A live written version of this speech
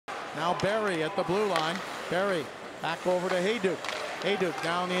Now Barry at the blue line. Barry back over to Hayduk. Hayduk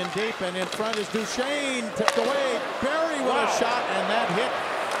down in deep, and in front is Duchesne. Tipped away. Barry with a shot, and that hit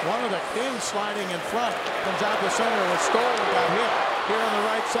one of the Kings sliding in front. Comes out the center with Stoll. Got hit here on the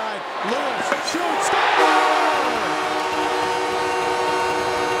right side. Lewis shoots. Score!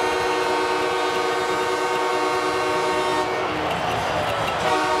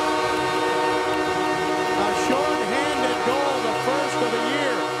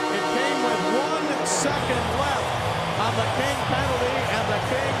 Second left on the King penalty, and the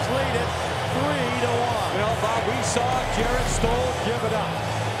Kings lead it 3-1. You know, Bob, we saw Jaret Stoll give it up.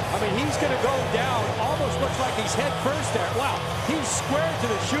 I mean, he's going to go down. Almost looks like he's head first there. Wow, he's squared to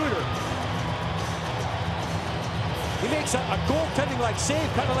the shooter. He makes a goaltending-like save,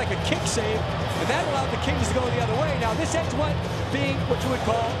 kind of like a kick save, and that allowed the Kings to go the other way. Now, this ends up being what you would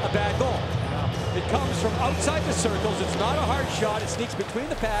call a bad goal. It comes from outside the circles. It's not a hard shot. It sneaks between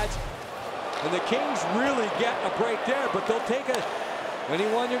the pads. And the Kings really get a break there, but they'll take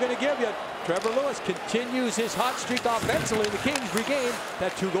anyone you're going to give you. Trevor Lewis continues his hot streak offensively. The Kings regain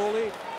that 2-goal lead.